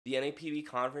The NAPB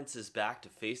conference is back to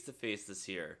face-to-face this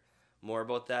year. More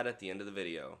about that at the end of the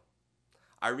video.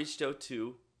 I reached out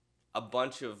to a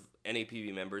bunch of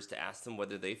NAPB members to ask them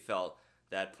whether they felt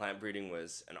that plant breeding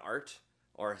was an art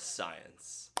or a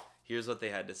science. Here's what they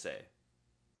had to say.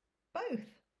 Both.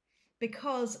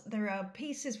 Because there are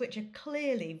pieces which are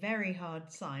clearly very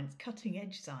hard science, cutting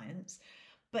edge science,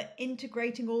 but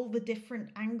integrating all the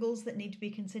different angles that need to be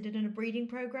considered in a breeding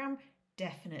program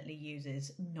definitely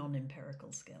uses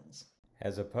non-empirical skills.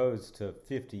 As opposed to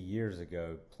 50 years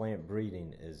ago, plant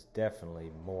breeding is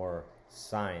definitely more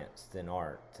science than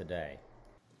art today.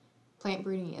 Plant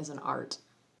breeding is an art.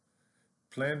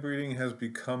 Plant breeding has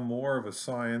become more of a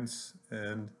science,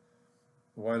 and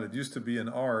while it used to be an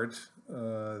art,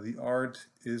 the art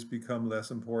is become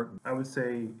less important. I would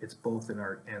say it's both an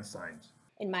art and science.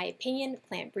 In my opinion,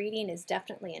 plant breeding is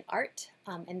definitely an art,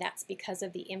 and that's because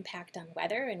of the impact on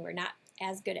weather, and we're not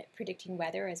as good at predicting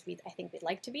weather as I think we'd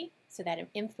like to be, so that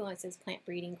influences plant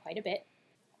breeding quite a bit.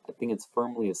 I think it's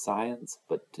firmly a science,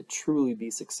 but to truly be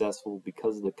successful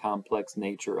because of the complex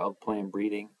nature of plant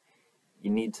breeding, you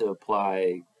need to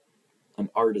apply an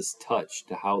artist's touch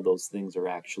to how those things are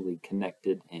actually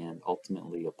connected and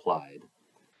ultimately applied.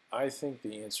 I think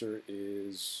the answer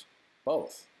is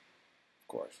both, of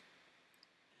course.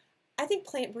 I think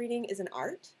plant breeding is an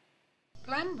art.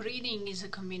 Plant breeding is a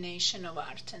combination of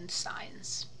art and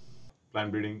science.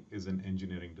 Plant breeding is an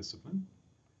engineering discipline.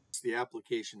 It's the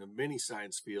application of many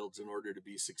science fields in order to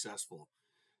be successful.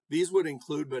 These would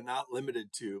include, but not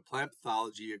limited to, plant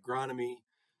pathology, agronomy,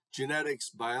 genetics,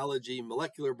 biology,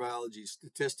 molecular biology,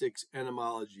 statistics,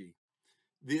 entomology.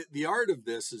 The art of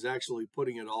this is actually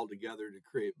putting it all together to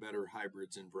create better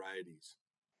hybrids and varieties.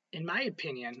 In my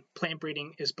opinion, plant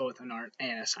breeding is both an art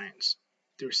and a science.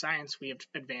 Through science, we have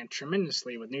advanced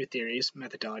tremendously with new theories,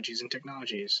 methodologies, and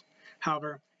technologies.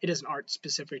 However, it is an art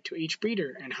specific to each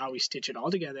breeder and how we stitch it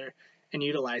all together and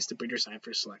utilize the breeder side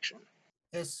for selection.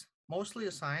 It's mostly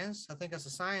a science. I think as a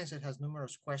science, it has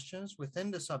numerous questions within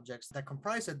the subjects that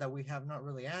comprise it that we have not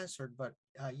really answered, but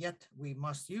yet we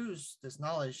must use this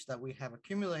knowledge that we have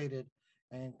accumulated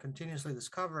and continuously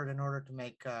discovered in order to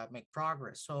make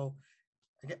progress. So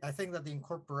I think that the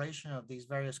incorporation of these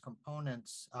various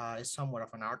components is somewhat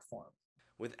of an art form.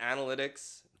 With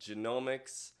analytics,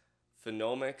 genomics,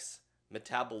 phenomics,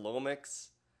 metabolomics,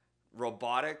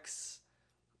 robotics,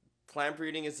 plant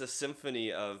breeding is a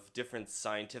symphony of different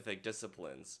scientific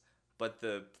disciplines, but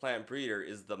the plant breeder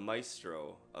is the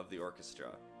maestro of the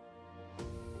orchestra.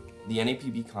 The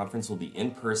NAPB conference will be in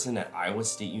person at Iowa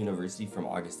State University from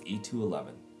August 8 to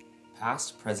 11.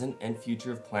 Past, present, and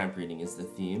future of plant breeding is the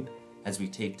theme, as we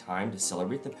take time to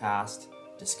celebrate the past,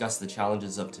 discuss the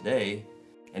challenges of today,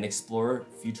 and explore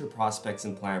future prospects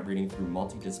in plant breeding through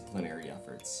multidisciplinary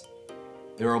efforts.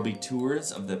 There will be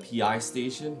tours of the PI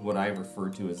station, what I refer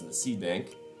to as the seed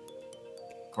bank,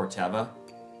 Corteva,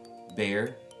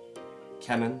 Bayer,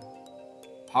 Kemin,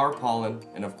 Power Pollen,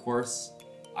 and of course,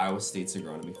 Iowa State's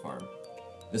Agronomy Farm.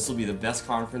 This will be the best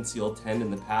conference you'll attend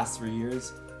in the past 3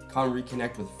 years. Come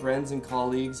reconnect with friends and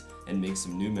colleagues and make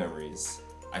some new memories.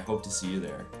 I hope to see you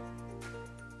there.